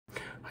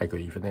Hi,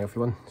 good evening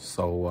everyone.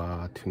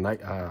 So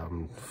tonight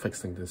I'm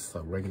fixing this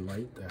ring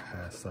light that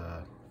has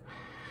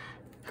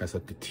a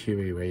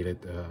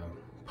deteriorated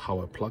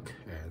power plug,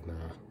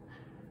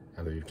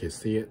 and you can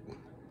see it.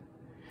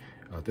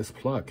 This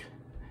plug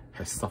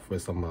has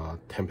suffered some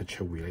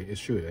temperature relay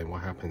issue, and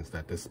what happens is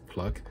that this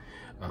plug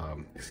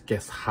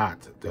gets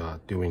hot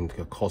during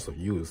the course of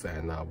use,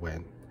 and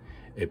when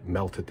it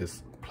melted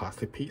this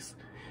plastic piece,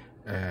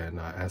 and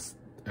as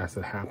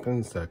it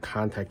happens, the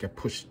contact get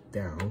pushed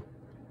down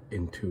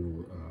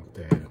into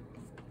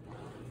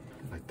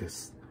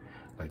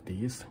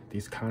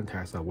these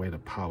contacts are where the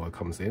power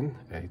comes in,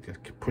 and it gets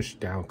pushed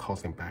down,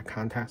 causing bad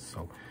contacts.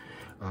 So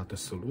the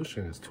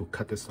solution is to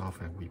cut this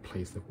off and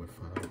replace it with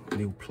a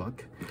new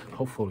plug.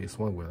 Hopefully this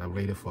one will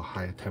rated for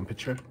higher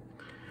temperature,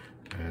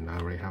 and I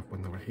already have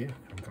one over here.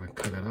 I'm gonna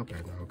cut it up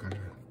and I'm gonna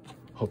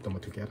hook them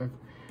together.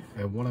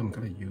 And what I'm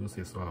gonna use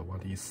is one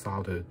of these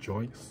solder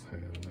joints,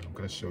 and I'm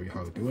gonna show you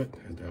how to do it,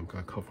 and then I'm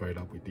gonna cover it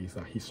up with these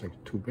heat shrink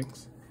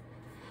tubings.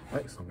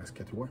 Alright, so let's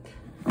get to work.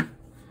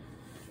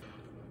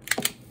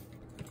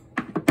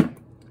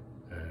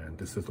 And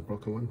this is the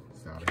broken one.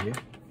 It's out of here.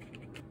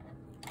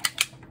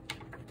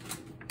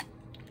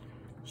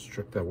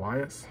 Strip the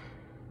wires.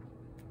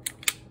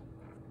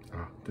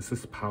 This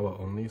is power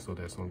only, so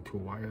there's only 2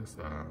 wires.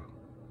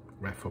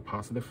 Red for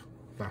positive,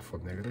 black for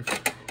negative.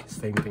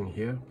 Same thing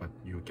here, but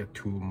you get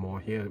 2 more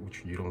here,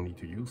 which you don't need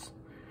to use.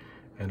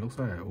 And it looks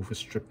like I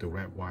overstripped the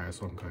red wire,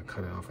 so I'm gonna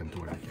cut it off and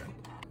do it again.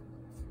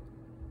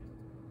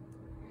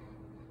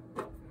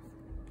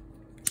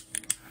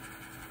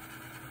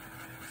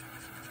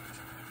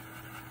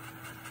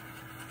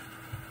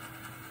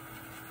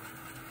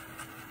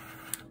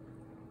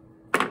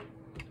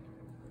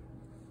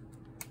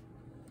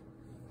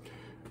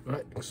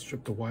 Alright,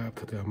 strip the wire up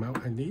to the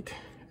amount I need,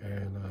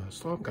 and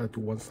so I'm gonna do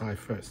one side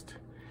first.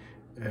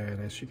 And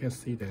as you can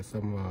see, there's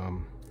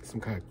some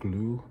kind of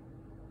glue,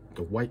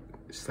 the white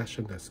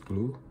section that's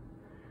glue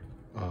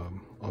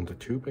on the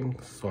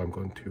tubing. So I'm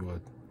going to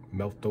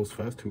melt those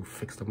first to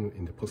fix them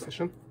in the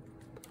position.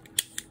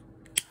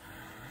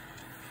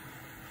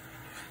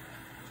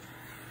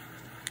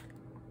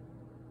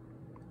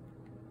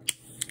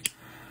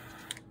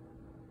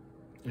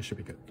 It should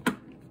be good.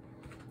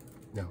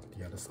 Now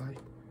the other side.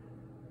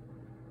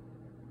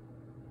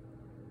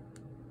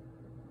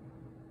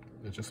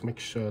 And just make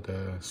sure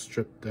the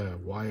stripped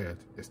wire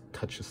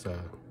touches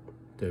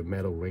the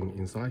metal ring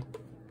inside.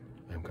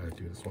 I'm gonna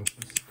do this one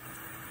first.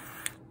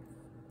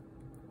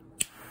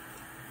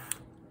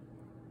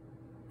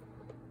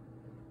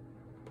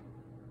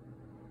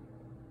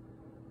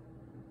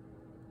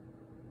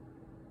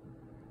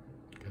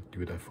 Gonna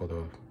do that for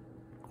the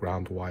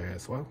ground wire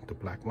as well, the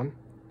black one,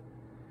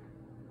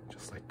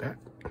 just like that.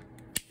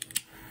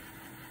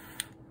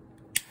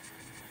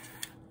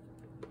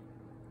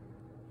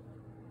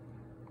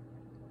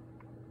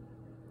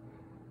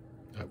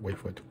 Wait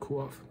for it to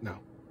cool off. Now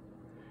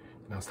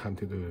it's time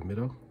to do the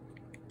middle.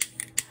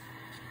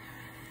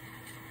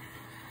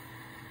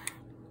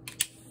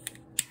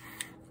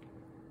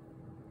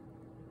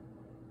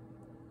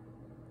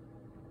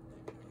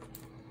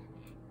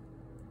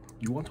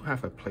 You want to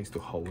have a place to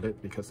hold it,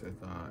 because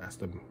as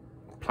the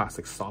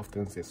plastic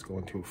softens, it's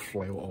going to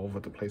flail all over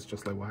the place,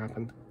 just like what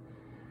happened.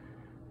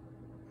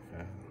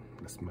 And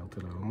let's melt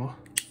it a little more.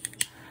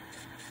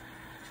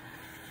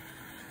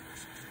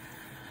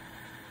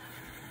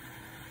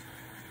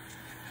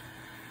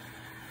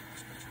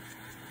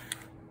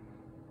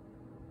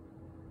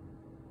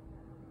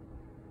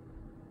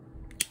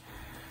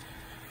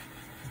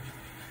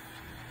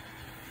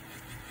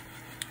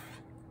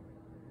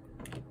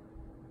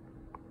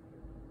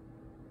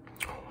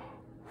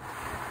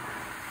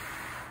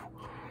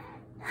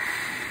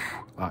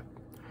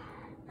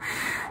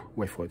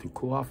 Wait for it to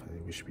cool off,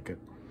 and we should be good.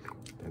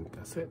 Then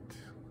that's it.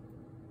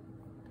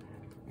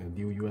 A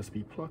new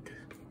USB plug.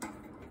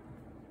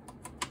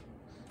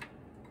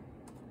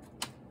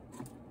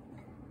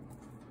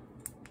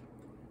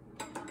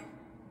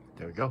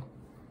 There we go.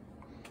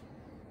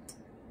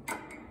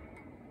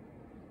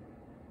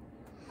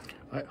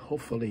 Alright,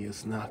 hopefully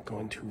it's not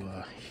going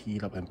to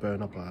heat up and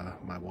burn up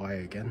my wire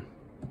again.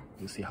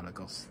 We'll see how that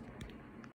goes.